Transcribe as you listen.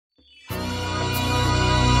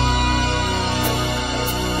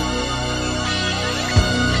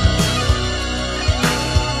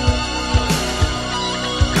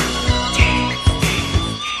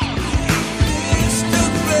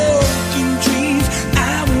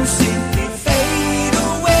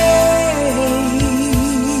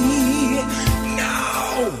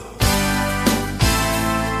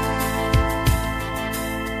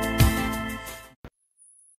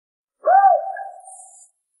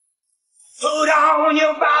Put on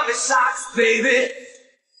your Bobby socks, baby.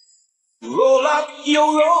 Roll up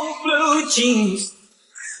your old blue jeans.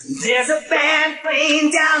 There's a band playing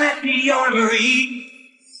down at the Armory.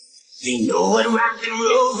 They know what rock and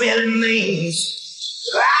roll really means.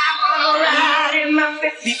 I wanna ride in my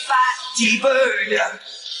 55 T-Bird,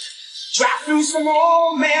 drive through some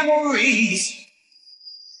old memories.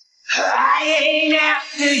 I ain't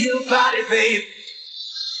after your body, babe.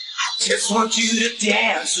 I just want you to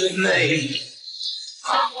dance with me.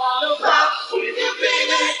 I wanna rock with you,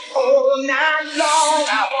 baby, all night long.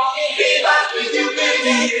 I wanna be back with you,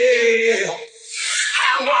 baby, yeah.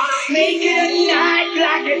 I wanna make it a night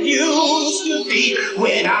like it used to be,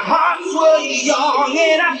 when our hearts were young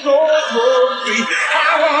and our souls were free.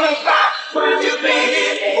 I wanna rock with you,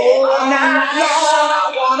 baby, all night long. I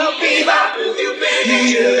wanna be back with you,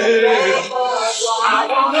 baby, yeah. I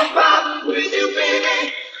wanna rock with you,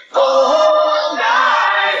 baby, all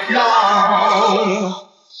night long.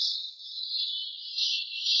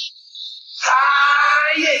 Ah,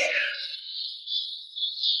 yeah.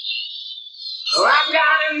 I've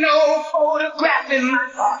got an old photograph in my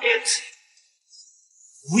pocket.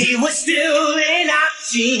 We were still in our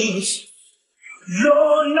teens.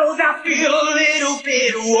 Lord knows I feel a little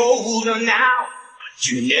bit older now, but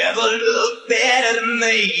you never look better than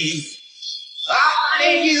me.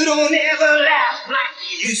 Honey, you don't ever laugh like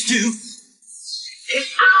you used to. If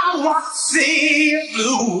I want to see you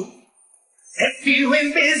blue, if you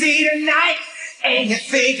ain't busy tonight and you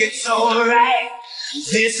think it's alright,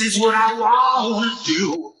 this is what I wanna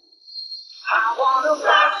do. I wanna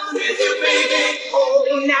rock with you, baby, all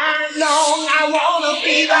night long. I wanna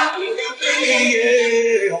be back with you, baby,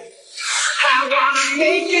 yeah. I wanna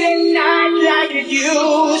make it a night like it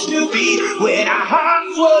used to be, when our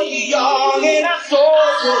hearts were young and our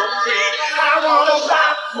souls were free. I wanna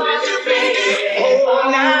rock with you, baby, all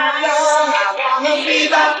night long. I wanna be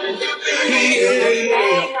back with you, baby,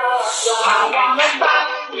 yeah. I wanna rock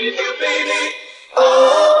with you, baby,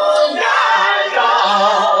 all night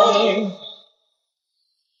long.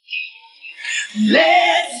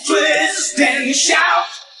 Let's twist and shout,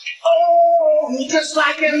 oh, just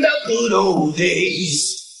like in the good old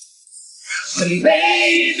days. But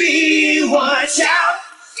baby, watch out,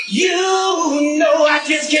 you know I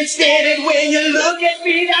just can't stand it when you look at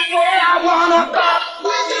me that way. I wanna pop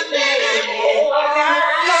with you, baby, all night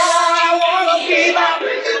long. I wanna be back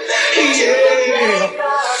with you, baby, yeah.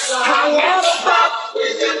 I wanna pop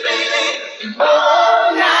with you, baby,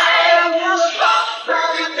 all night. I wanna pop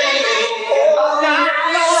with you, baby, all night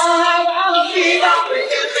long. I wanna be back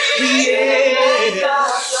with you, baby, yeah.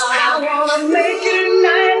 I wanna make it a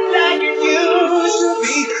night like it used to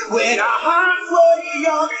be, when our hearts were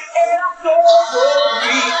young and our souls were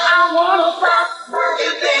free. I wanna pop with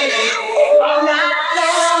you, baby, all night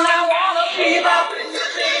long. I wanna be back with you,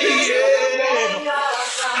 baby, yeah.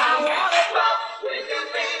 I wanna pop with you,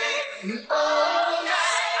 baby, all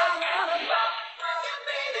night. I wanna pop with you,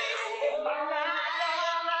 baby, all night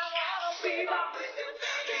long. I wanna be back with you,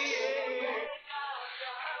 baby, yeah.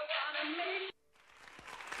 I wanna make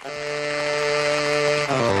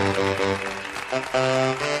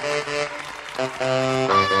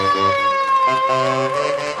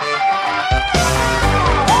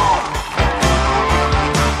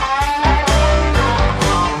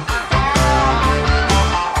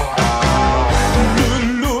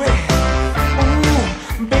LOUIE, ooh,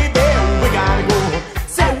 baby, we gotta go.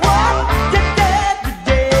 Say what?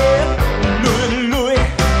 Yeah. LOUIE,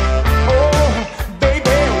 oh,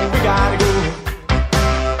 baby, we gotta go.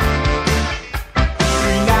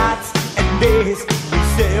 3 nights and days we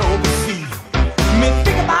sail the sea. Me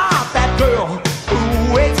think about that girl who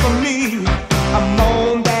waits for me. I'm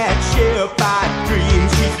on that ship, I dream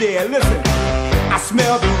she's there. Listen, I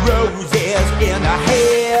smell the roses in her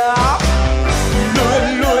hair.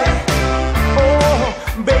 LOUIE, oh,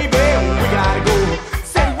 baby, we gotta go.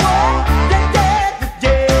 Say what?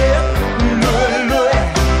 Yeah. LOUIE,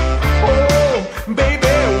 oh,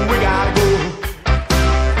 baby, we gotta go.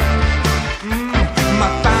 My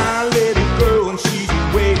fine little girl, and she's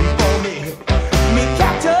waiting for me. Me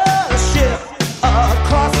capture a ship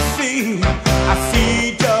across the sea. I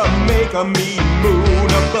see Jamaica, me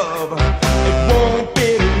moon above. It won't be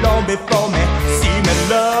long before me see me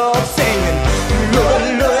love. Say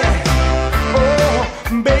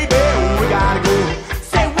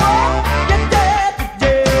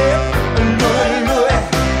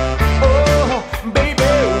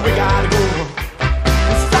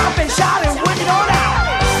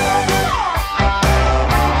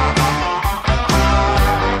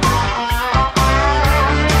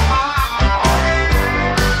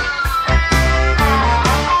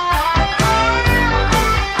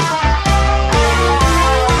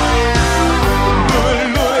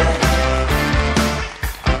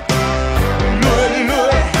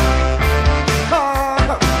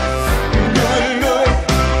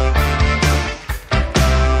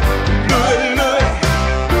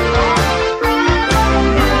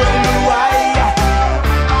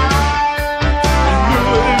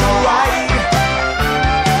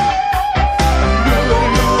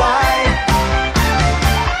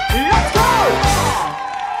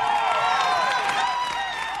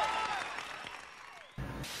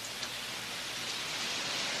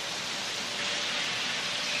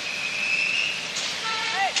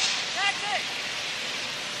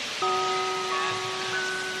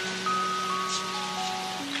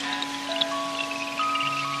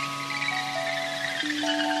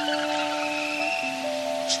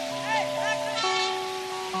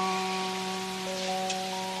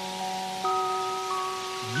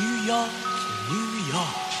York, New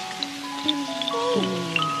York.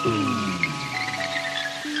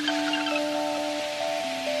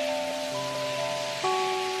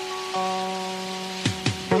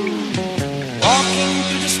 Walking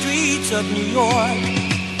through the streets of New York,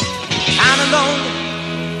 I'm alone,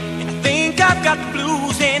 and I think I've got the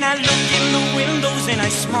blues. And I look in the windows and I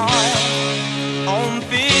smile on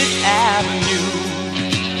Fifth Avenue.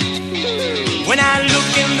 When I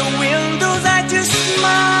look in the windows, I just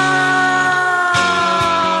smile.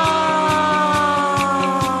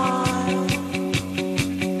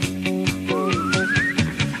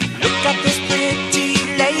 Look at those pretty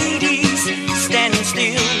ladies standing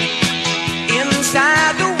still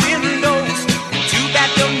inside the windows. Too bad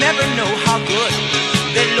they'll never know how good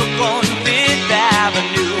they look on Fifth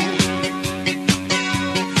Avenue.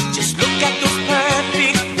 Just look at those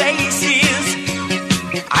perfect faces.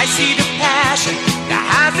 I see the passion, the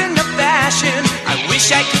highs and the fashion. I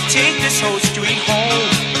wish I could take this whole street home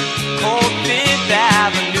called Fifth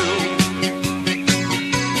Avenue.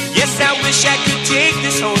 Yes, I wish I could take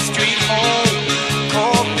this whole street home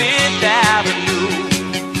called Fifth Avenue.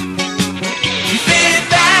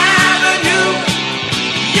 Fifth Avenue,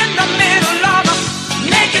 in the middle of a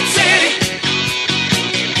naked city.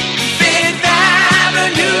 Fifth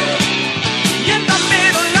Avenue, in the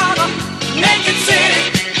middle of a naked city.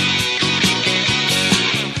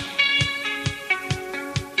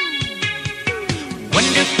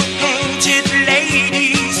 Wonderful painted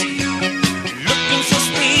ladies, looking so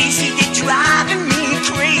spacey, they're driving me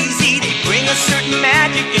crazy. They bring a certain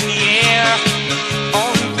magic in the air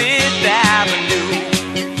on Fifth Avenue.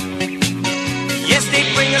 Yes, they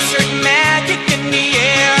bring a certain magic in the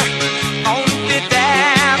air on Fifth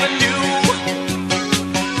Avenue.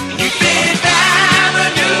 Fifth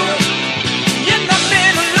Avenue, in the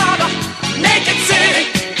middle of a naked city.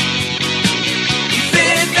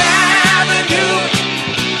 Fifth Avenue,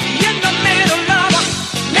 in the middle of a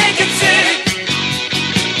naked city.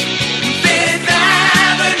 Fifth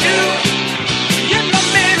Avenue, in the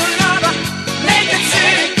middle of a naked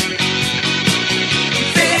city.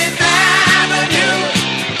 Fifth Avenue,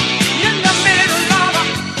 in the middle of a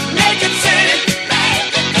naked city.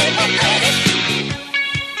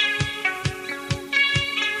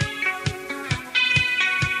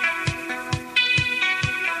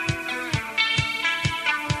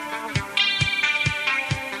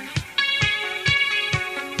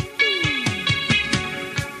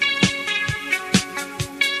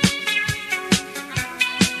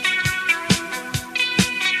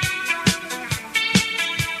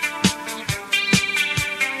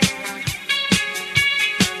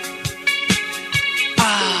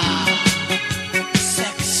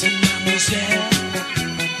 Sexy mademoiselle.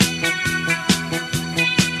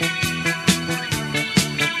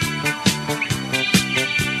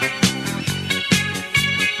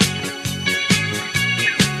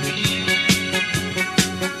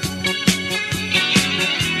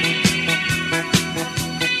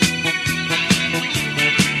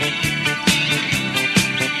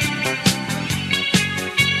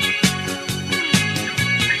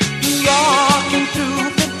 Walking through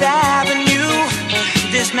Fifth Avenue,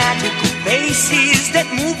 there's magical faces that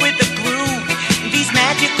move with the groove. These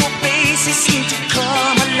magical faces seem to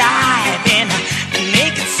come alive in a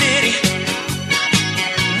naked city.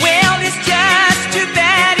 Well, it's just too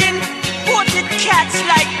bad imported cats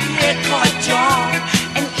like Pierre Cardin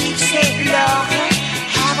and Yves Saint Laurent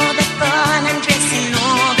have all the fun and dressing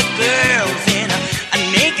all the girls in a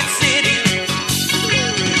naked city.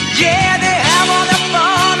 Yeah, they have all the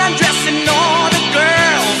fun and dressing all the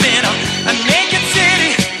girls in a naked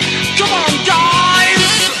city. Come on, guys.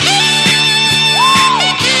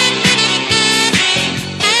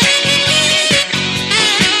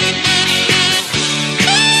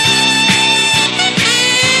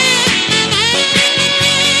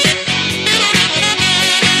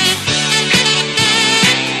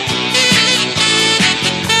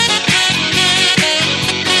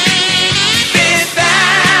 Fifth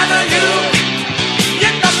Avenue,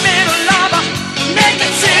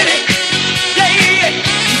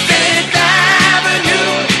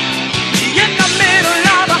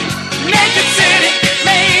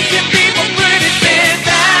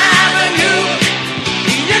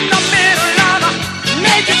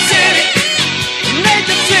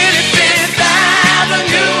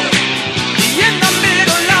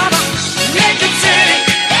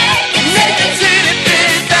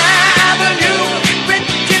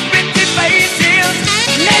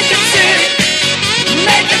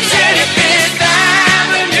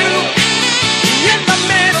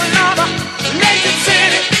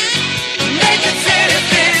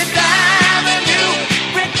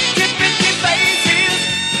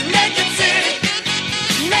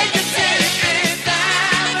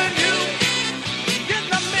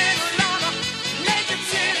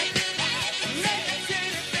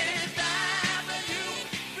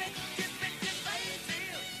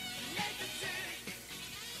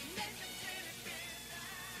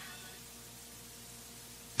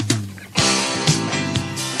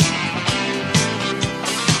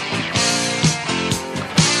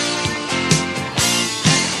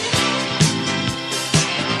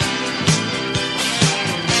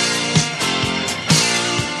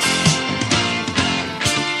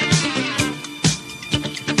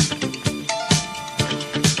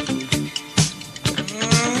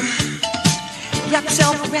 wrap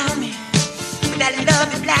yourself around me. That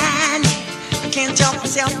love is blind me. Can't help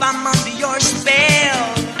myself, I'm under your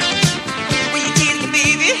spell. When you tease me,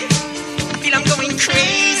 baby, I feel I'm going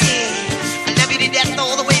crazy. I love you to death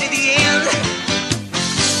all the way to the end.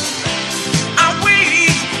 I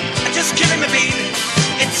wait, just killing me, baby.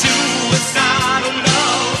 It's suicidal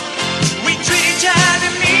love. We treat each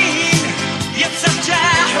other mean, yet such a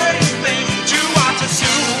hurting thing to watch a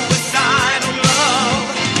suicidal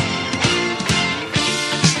love.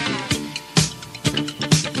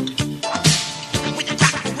 With a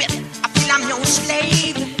jack whip, I feel I'm your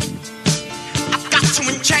slave. I've got you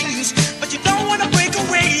in chains, but you don't wanna break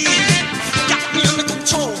away. Got me under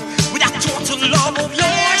control with that total love of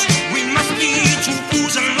yours. We must be two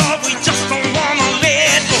fools in love, we just don't wanna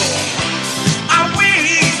let go. I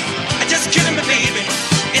wait, just killing me, baby.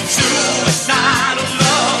 It's suicidal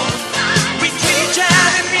love. We treat each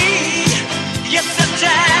other mean, yet such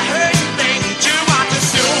a hurting thing to watch a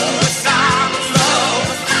suicidal love.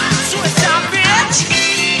 Suicide, bitch.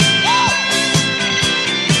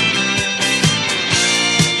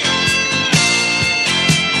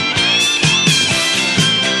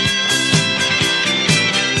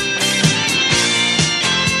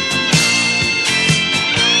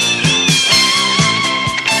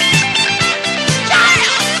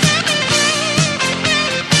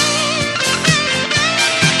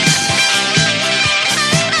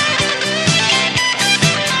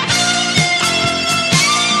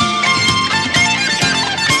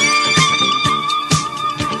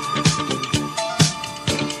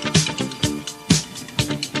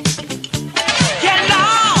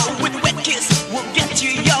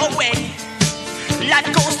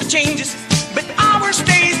 Life goes to changes, but ours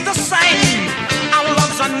stays the same. Our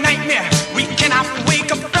love's a nightmare we cannot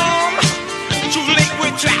wake up from. Too late,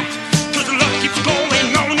 we're trapped, cause love keeps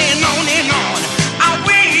going on and on and on. Our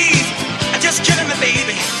ways are just killing me,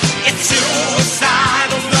 baby. It's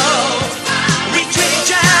suicidal love. We treat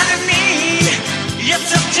each other mean, yet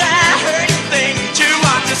such a hurting thing to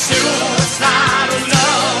watch a suicidal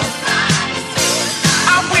love.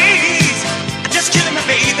 Our ways are just killing me,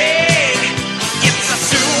 baby.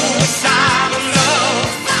 Suicidal love.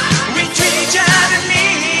 We treat each other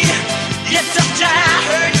mean, yet such a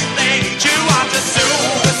hurting thing to watch a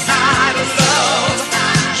suicidal love.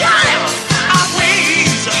 Yeah, our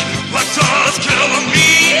ways, but just killing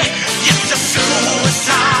me, yet a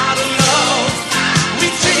suicidal love. We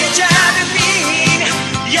treat each other mean,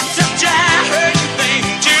 yet such a hurting thing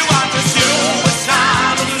to watch a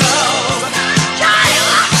suicidal love. Yeah.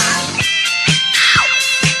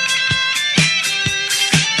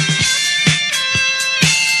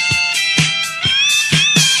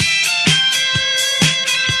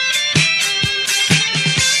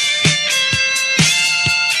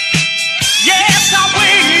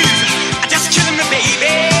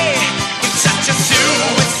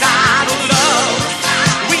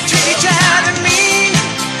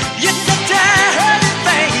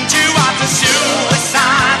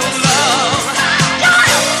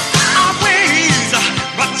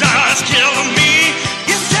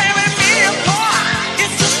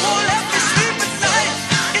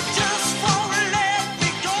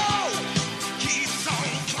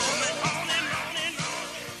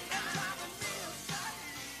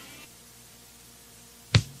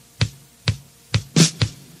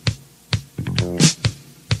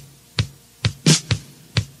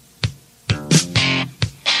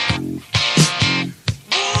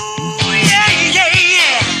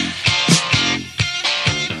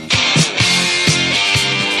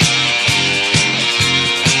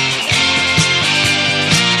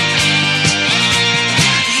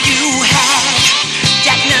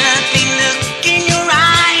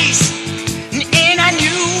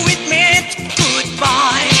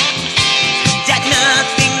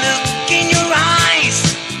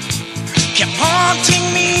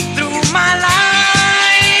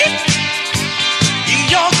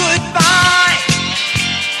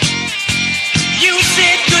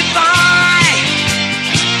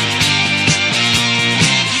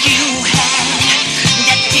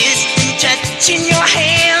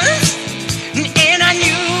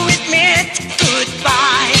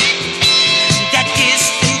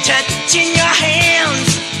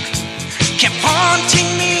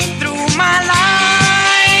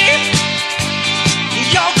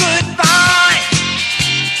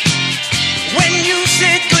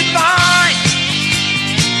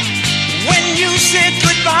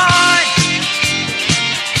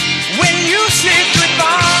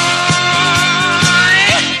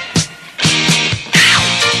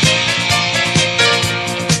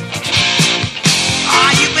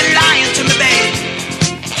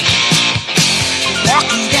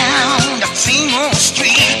 same old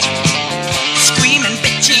street, screaming,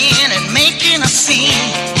 bitching, and making a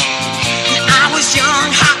scene. I was young,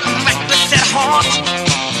 hot, and reckless at heart.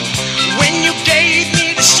 When you gave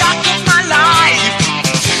me the shock of my life,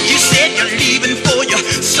 you said you're leaving for your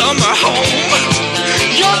summer home.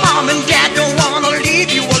 Your mom and dad don't wanna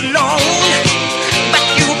leave you alone, but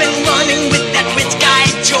you've been running with that rich guy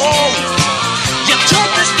Joe. You took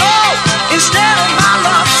this love instead of my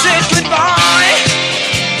love. Said goodbye.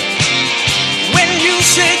 When you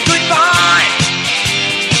said goodbye,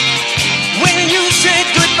 when you said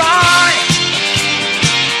goodbye,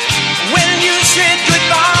 when you said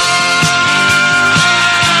goodbye.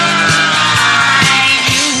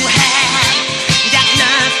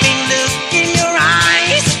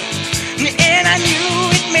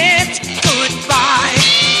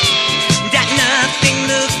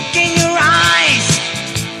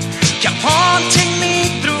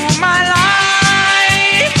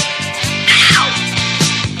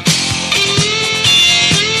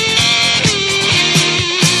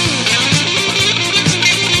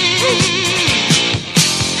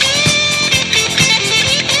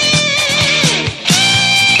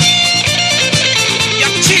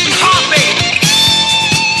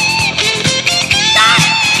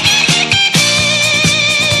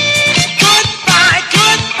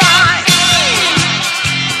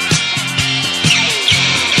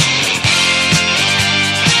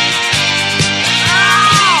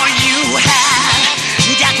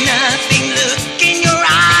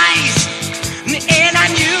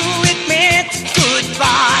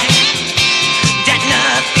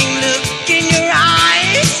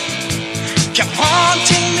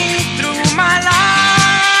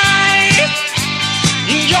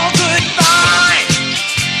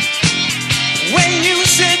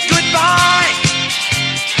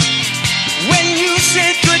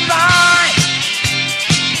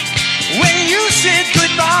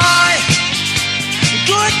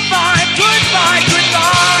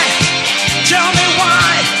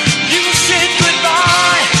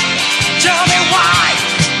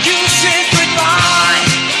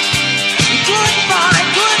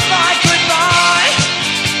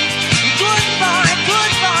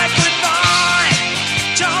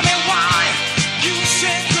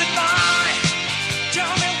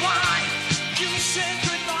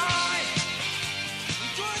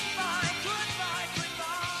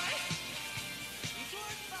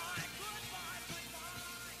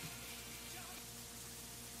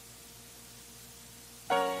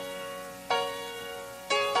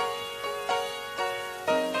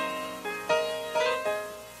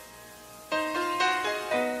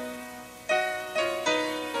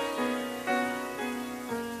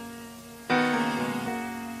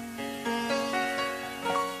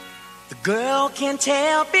 Girl can't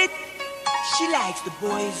help it, she likes the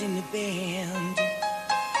boys in the band.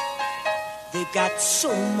 They've got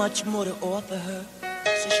so much more to offer her,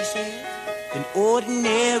 so she says, than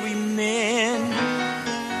ordinary men.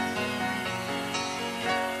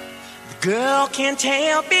 The girl can't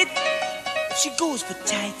help it if she goes for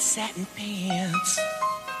tight satin pants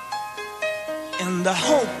and the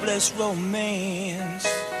hopeless romance.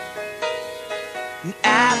 And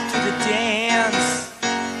after the dance,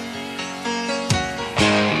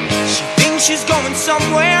 she's going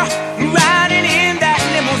somewhere, riding in that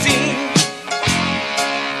limousine.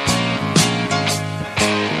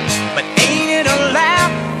 But ain't it a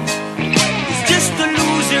laugh? It's just a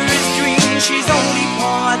loser's dream. She's only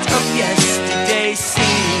part of yesterday's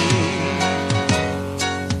scene.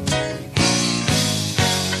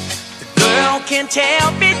 The girl can't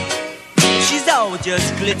help it, she's all just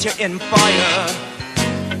glitter and fire.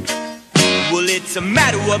 Well, it's a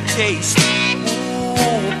matter of taste.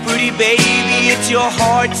 Pretty baby, it's your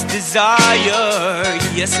heart's desire.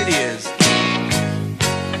 Yes, it is.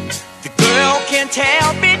 The girl can't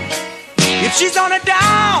help it if she's on a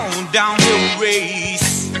downhill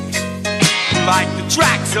race, like the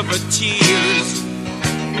tracks of her tears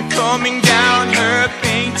coming down her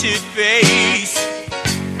painted face.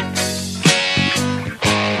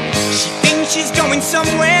 She thinks she's going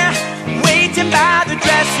somewhere, waiting by the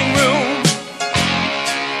dressing room,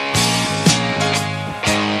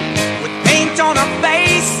 on her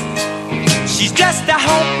face. She's just a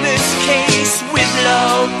hopeless case with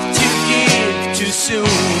love to give too soon.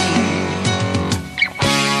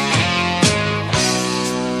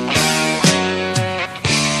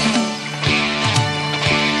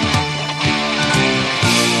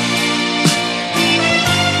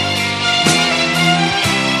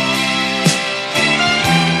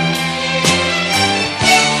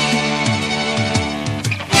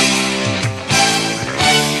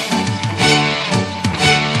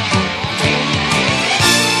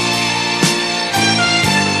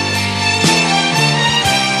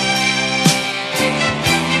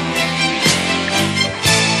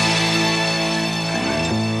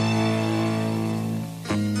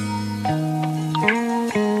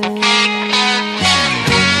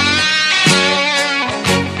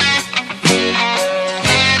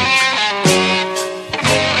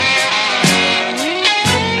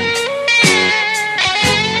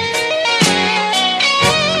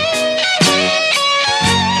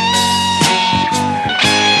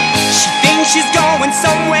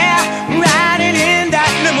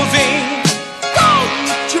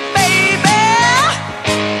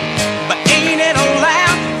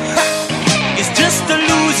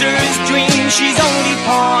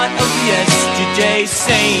 part of yesterday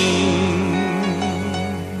sing.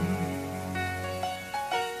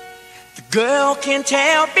 The girl can't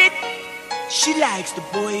help it, she likes the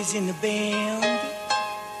boys in the band.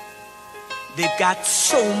 They've got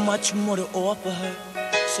so much more to offer her,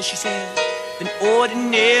 so she said, than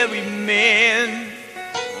ordinary men.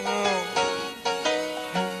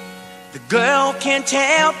 The girl can't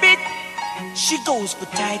help it, she goes for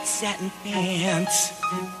tight satin pants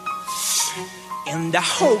and a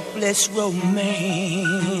hopeless romance.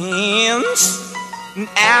 And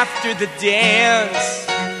after the dance,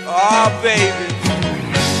 oh baby,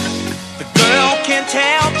 the girl can't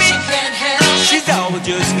help it, she's all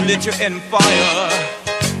just glitter and fire.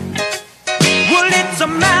 Well, it's a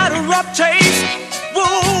matter of taste,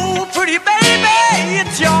 whoa, pretty baby,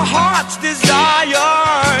 it's your heart's desire,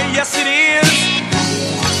 yes it is.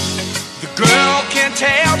 The girl can't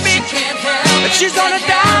help it, she's on a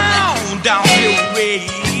downhill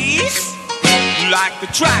race, like the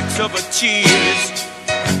tracks of her tears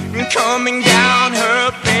coming down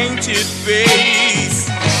her painted face.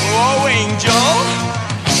 Oh, angel,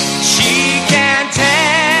 she can't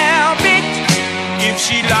help it if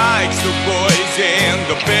she likes the boys and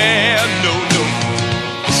the band. No, no,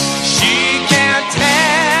 she can't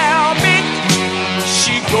help it,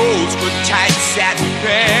 she goes for tight satin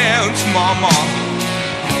pants, mama.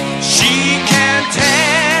 She can't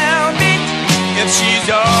help it if she's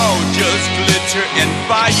all just glitter and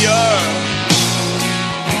fire.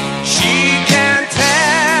 She can't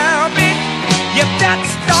help it if that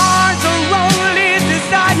star's her only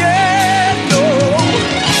desire. No,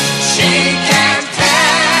 she can't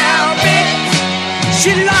help it,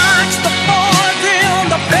 she likes the boys in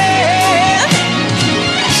the bed.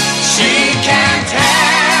 She can't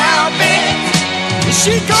help it,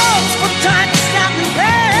 she goes for tight satin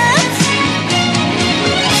pants.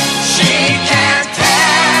 She can't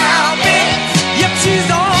help it, yep, she's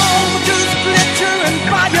all just glitter and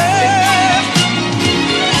fire.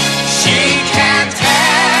 She can't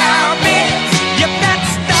help it, yep, that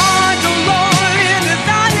star's her only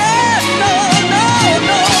desire. No, no,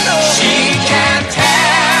 no, no. She can't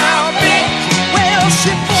help it, well,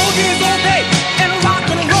 she boogies all day and rock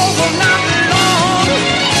and roll all night long.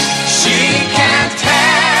 She can't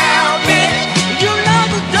help it, you know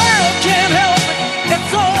the girl can't help it,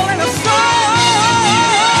 it's all in a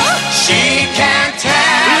song. She can't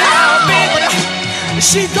help it,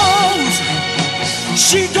 she goes,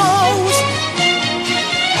 she goes.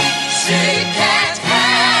 She can't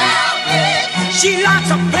help it, she likes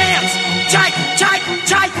her pants tight, tight,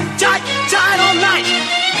 tight, tight, tight all night.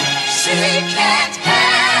 She can't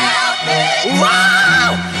help it.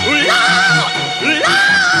 Wow, Lord,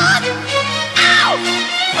 Lord, ow,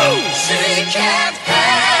 ooh. She can't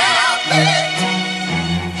help it.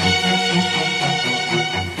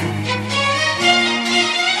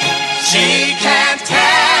 She can't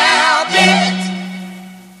help it.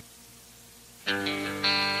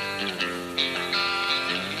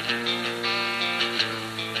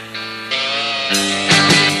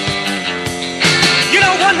 You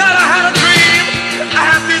know, one night I had a dream. I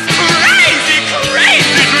had this crazy,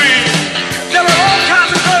 crazy dream. There were all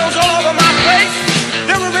kinds of girls all over my place.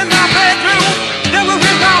 They were in my bedroom. They were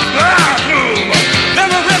in my bathroom. They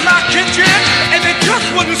were in my kitchen, and they just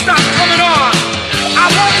wouldn't stop coming on. I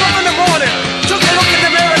woke up in the morning, took a look in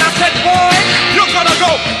the mirror, and I said, boy, you're gonna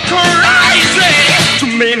go crazy. Too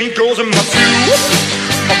many girls in my stew.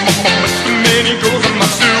 Too many girls in my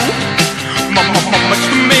stew.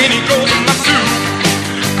 Too many girls in my stew.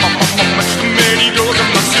 Too many girls in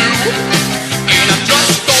my stew. And I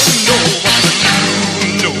just don't know what to do,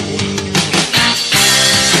 no.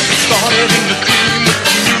 It started in the dream with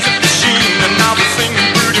the music machine, and I was singing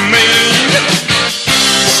pretty mean.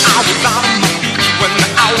 Well, I was out of my feet when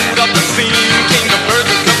out of the scene came the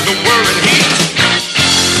burden of the world heat.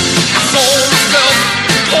 I saw myself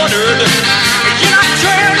cornered, and I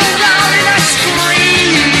turned around and I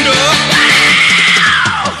screamed. Ah!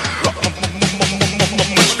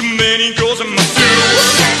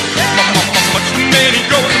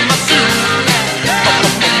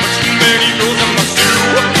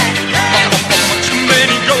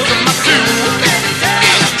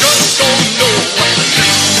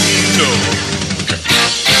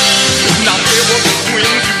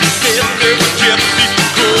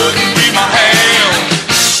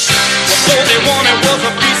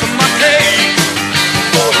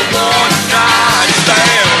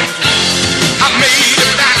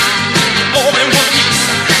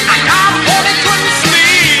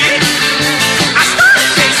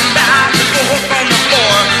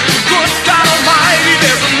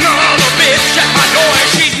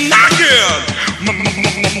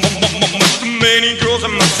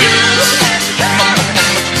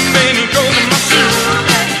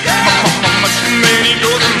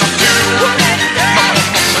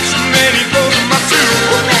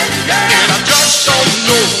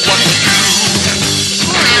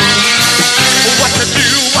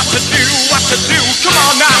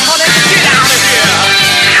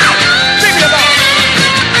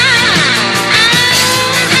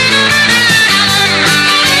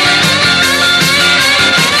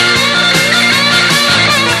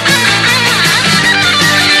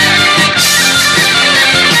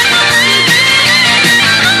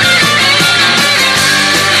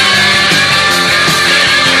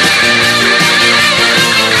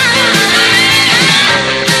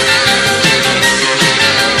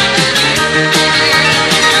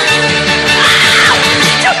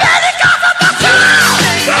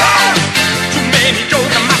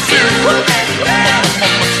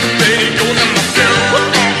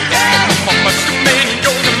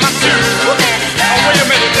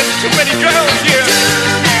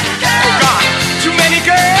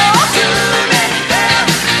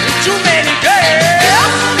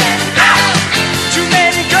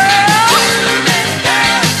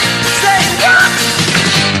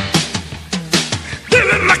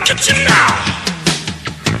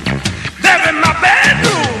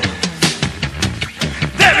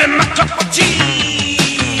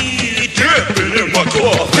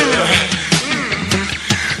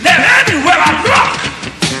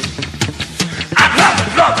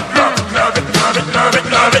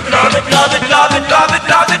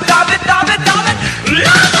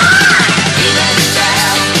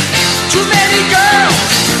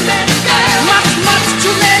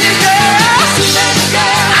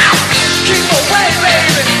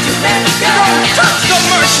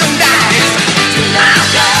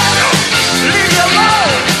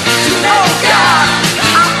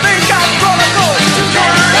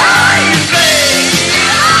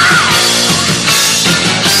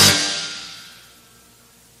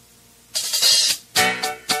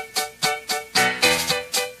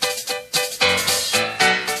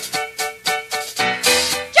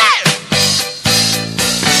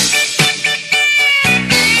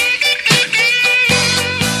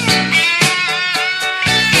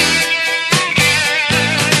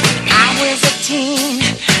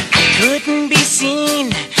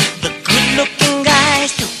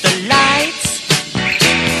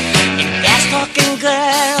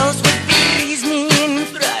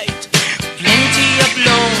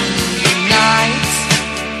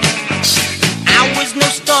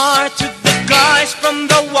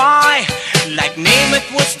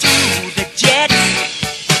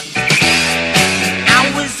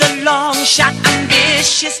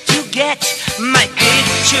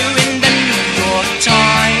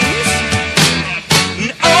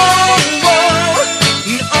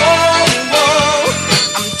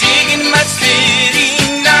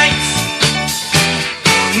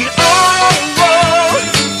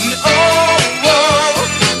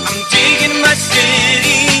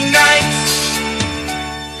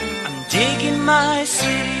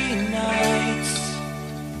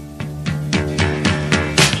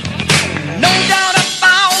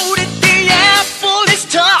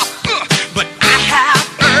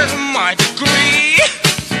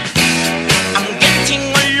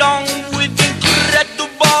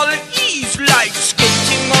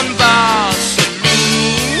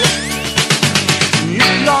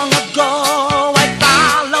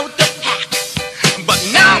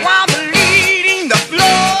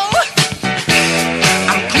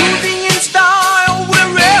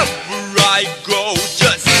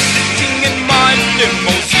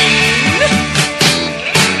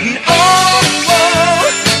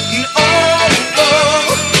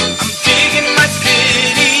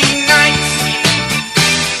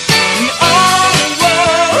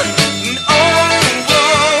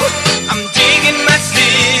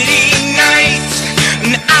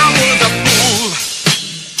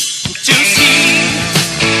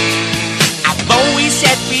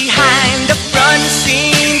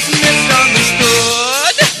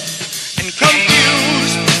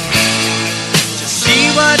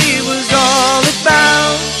 what it was all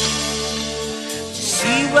about. To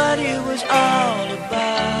see what it was all about.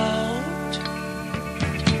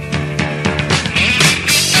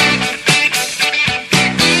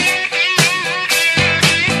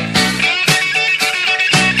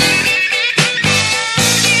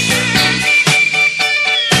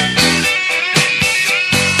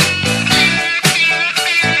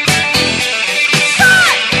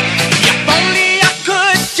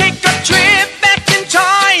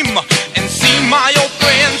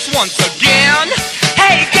 Once again,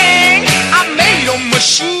 hey gang, I made a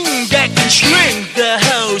machine that can shrink the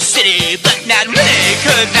whole city, but not me,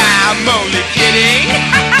 'cause I'm only kidding.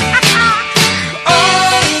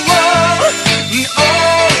 Oh, whoa, oh,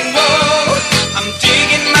 whoa, I'm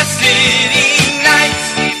digging my city nights.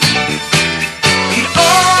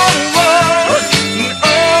 Oh, whoa, oh,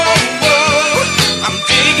 whoa, I'm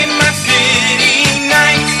digging my city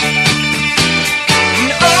nights.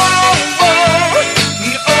 Oh, whoa,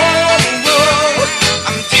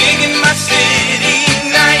 I'm digging my city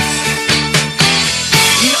nights.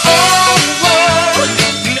 Oh, whoa,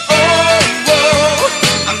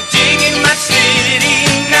 I'm digging my city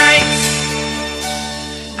nights.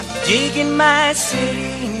 I'm digging my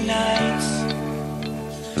city nights.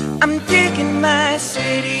 I'm digging my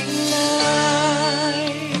city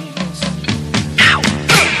nights. Ow!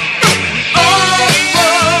 Oh,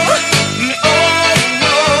 whoa,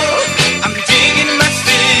 I'm digging my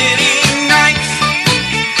city nights.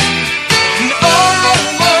 Oh,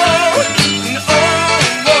 whoa,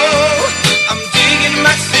 I'm digging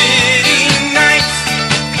my city nights.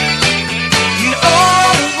 Oh,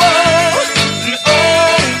 whoa,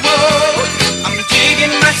 I'm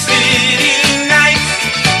digging my city nights.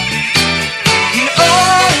 Oh,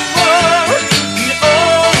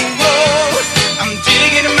 whoa, I'm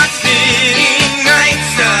digging my city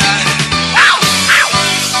nights. Ow! Ow!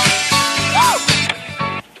 Woo!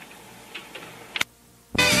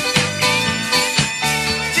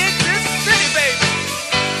 Dig this city, baby.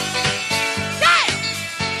 Yeah!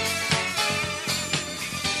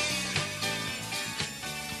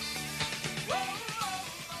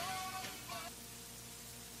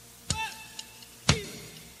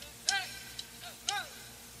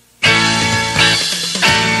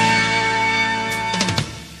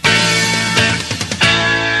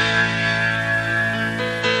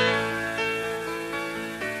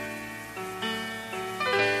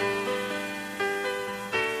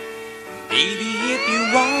 Baby, if you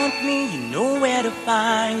want me, you know where to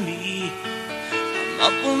find me. I'm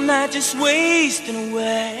up all night just wasting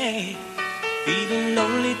away, feeling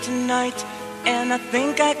lonely tonight, and I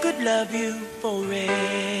think I could love you forever.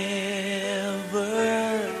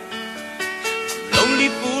 I'm lonely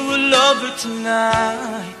for a lover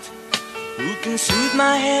tonight, who can soothe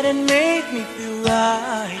my head and make me feel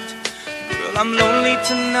right. Girl, I'm lonely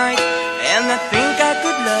tonight, and I think I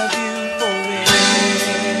could love you forever.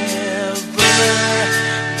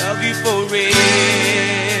 Love you forever.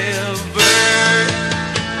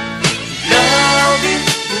 Love you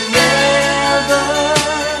forever.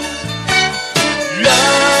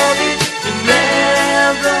 Love you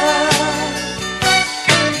forever.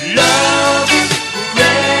 Love you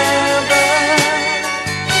forever.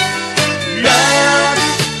 Love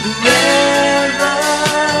you forever.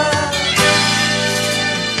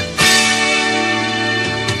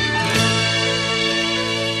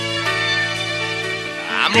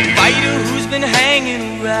 I'm a fighter who's been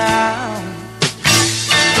hanging around,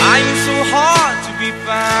 trying so hard to be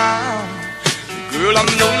found. Girl, I'm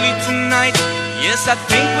lonely tonight. Yes, I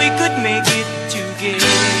think we could make it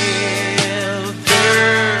together.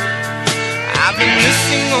 I've been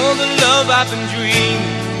missing all the love I've been dreaming,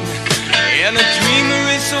 and a dreamer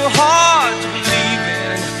is so hard to believe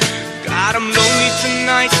in. God, I'm lonely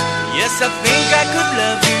tonight. Yes, I think I could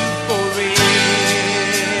love you forever.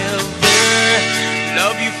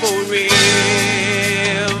 Love you forever.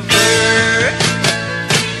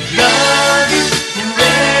 Love you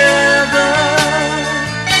forever.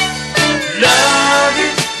 Love you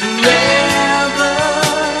forever.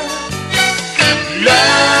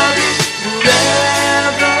 Love you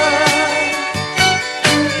forever.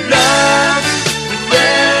 Love you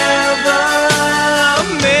forever.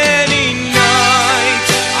 Many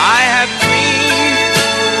nights I have dreamed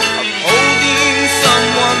of holding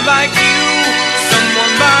someone like you.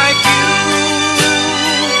 Someone like you.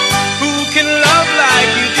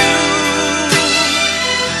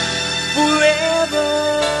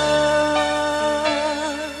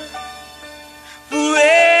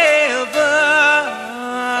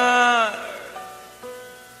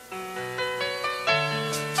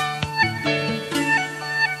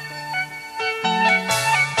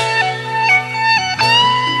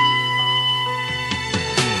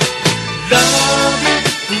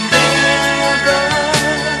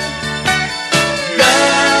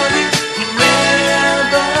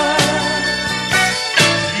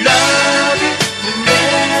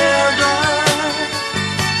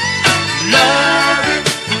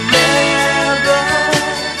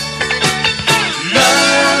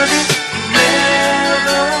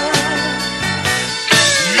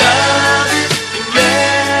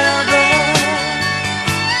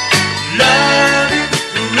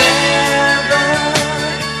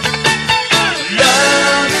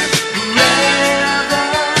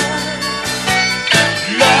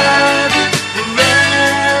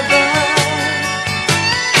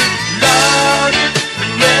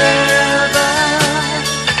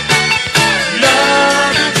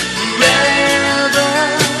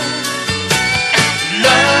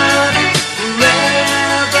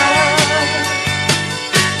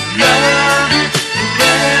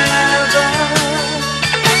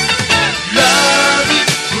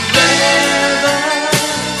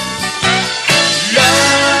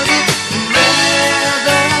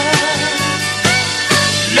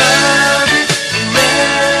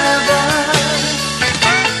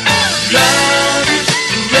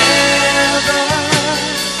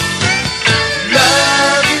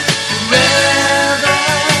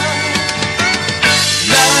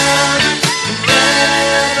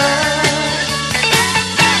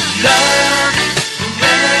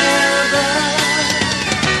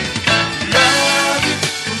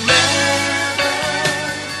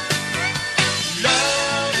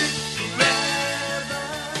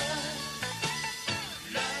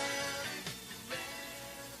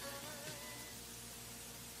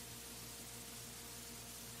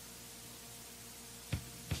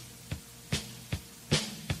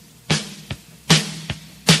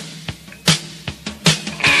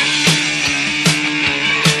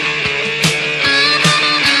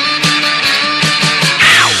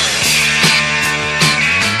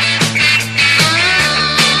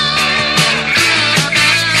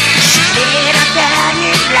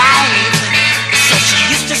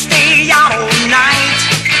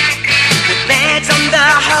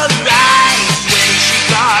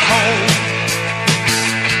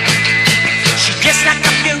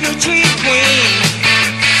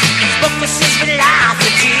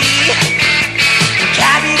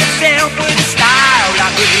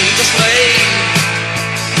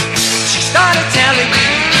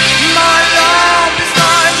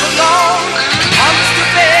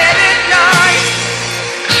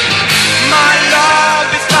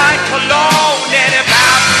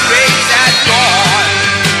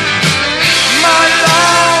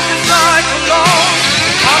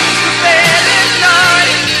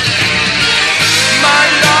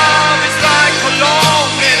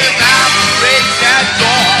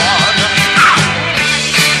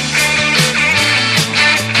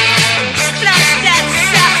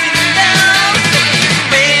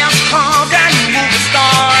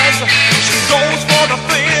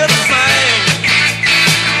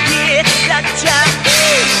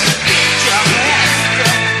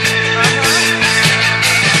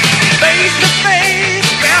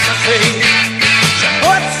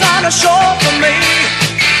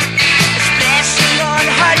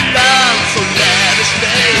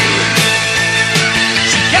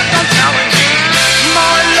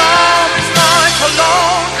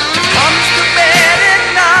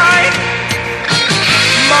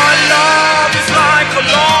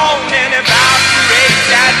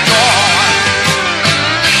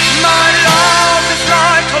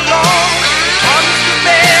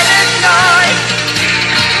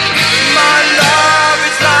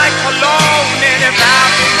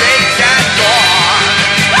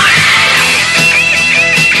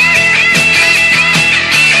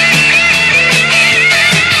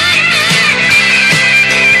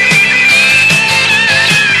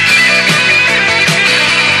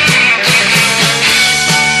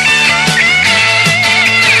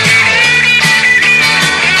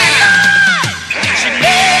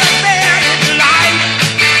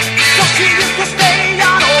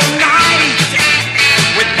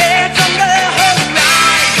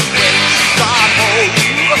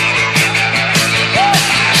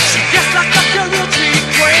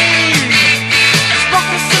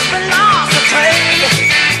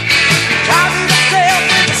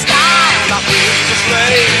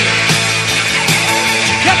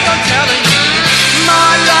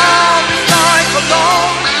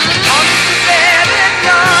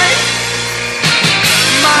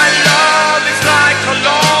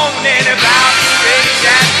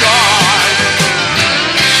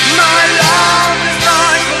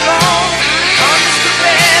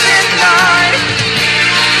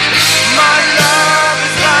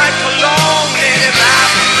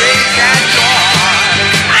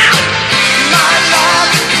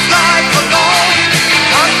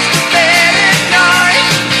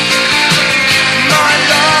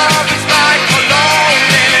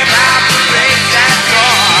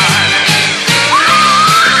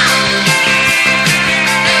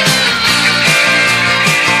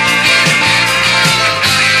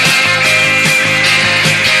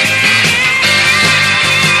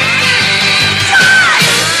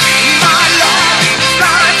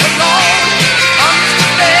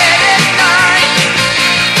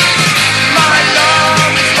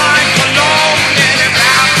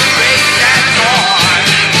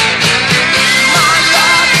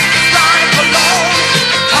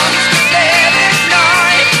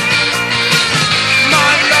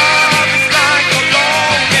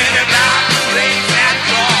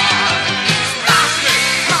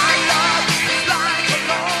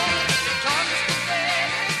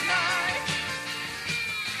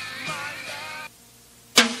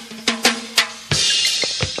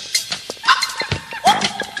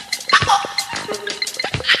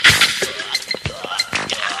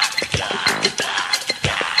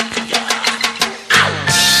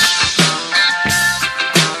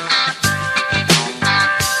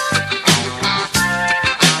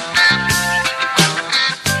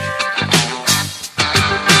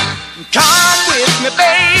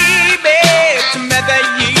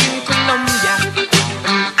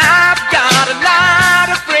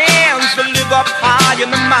 high in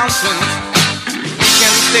the mountains. We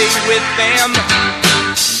can stay with them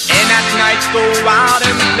and at night go out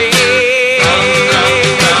and play.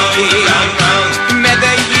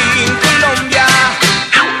 Medellin, Colombia.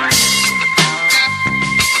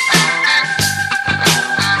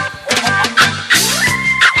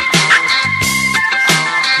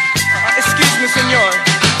 Excuse me, senor.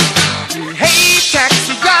 Hey,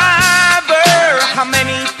 taxi driver, how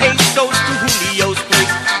many pesos to Julio's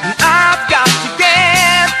place? I've got to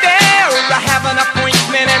get there. I have an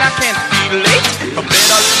appointment and I can't be late. But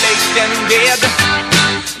better late than dead.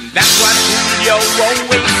 That's what Julio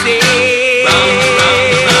always said.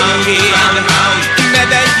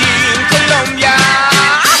 Medellin, Colombia.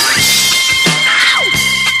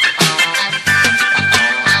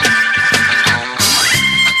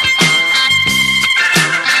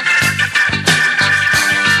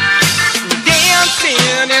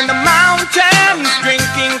 Dancing in the mountains,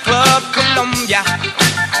 drinking Club Colombia.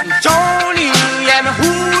 Tony and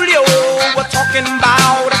Julio were talking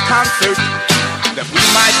about a concert that we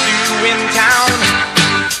might do in town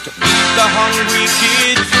to feed the hungry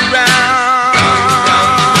kids around.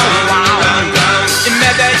 In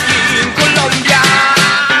Medellin, Colombia.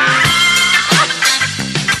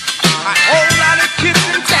 A whole lot of kids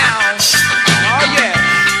in town. Oh yeah.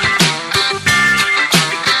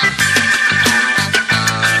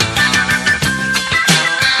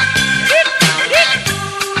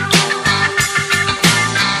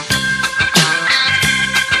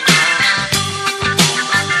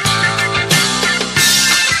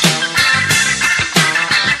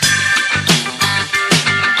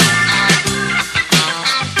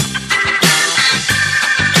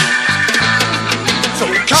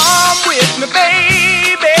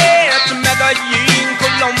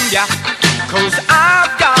 Colombia, 'cause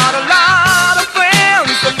I've got a lot of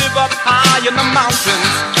friends that live up high in the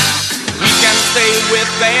mountains. We can stay with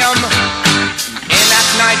them and at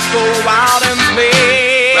night go out and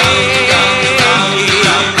play.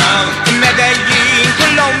 Medellin,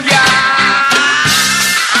 Colombia.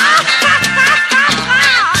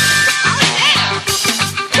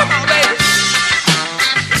 Come on, baby.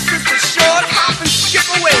 It's just a short hop and skip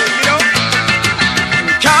away, you know.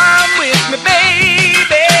 Come with me,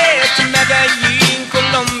 baby, to Medellin,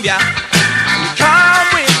 Colombia. Come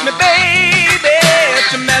with me, baby,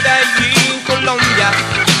 to Medellin, Colombia.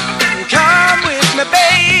 Come with me,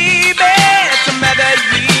 baby, to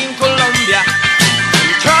Medellin, Colombia.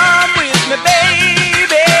 Come with me,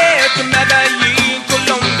 baby, to Medellin,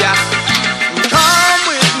 Colombia. Come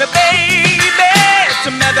with me, baby, to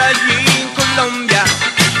Medellin, Colombia.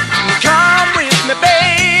 Come with me,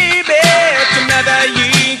 baby, to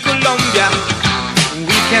Medellin, Colombia.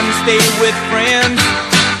 We can stay with friends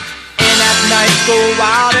and at night go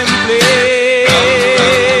out and play.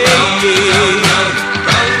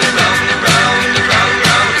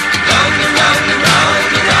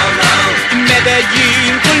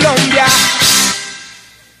 Medellin, Colombia.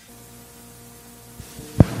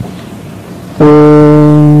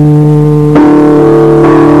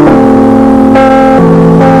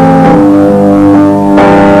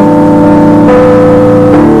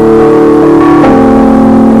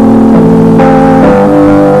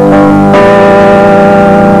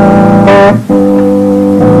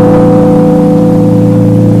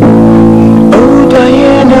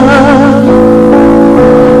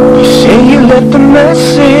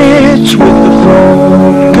 Message with the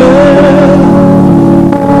phone, girl.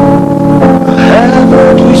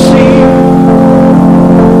 Haven't received.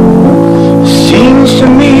 Seems to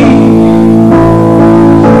me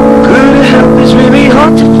good help is really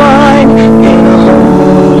hard to find in a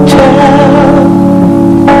hotel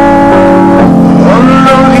on a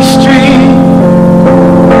lonely street.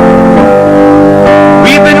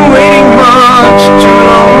 We've been waiting much too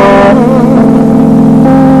long.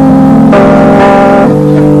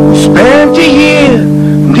 Spent a year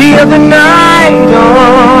the other night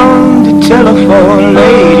on the telephone,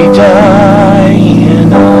 lady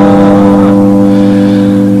dying on.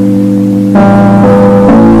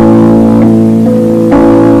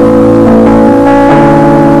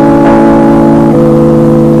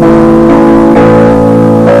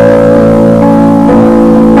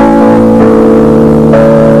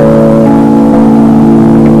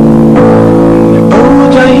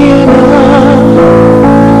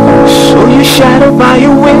 Shadow by a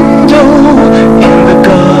window in the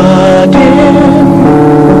garden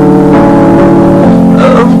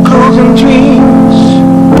of golden dreams.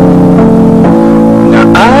 Now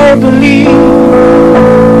I believe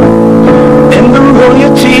in the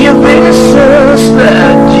royalty of innocence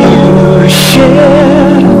that you share.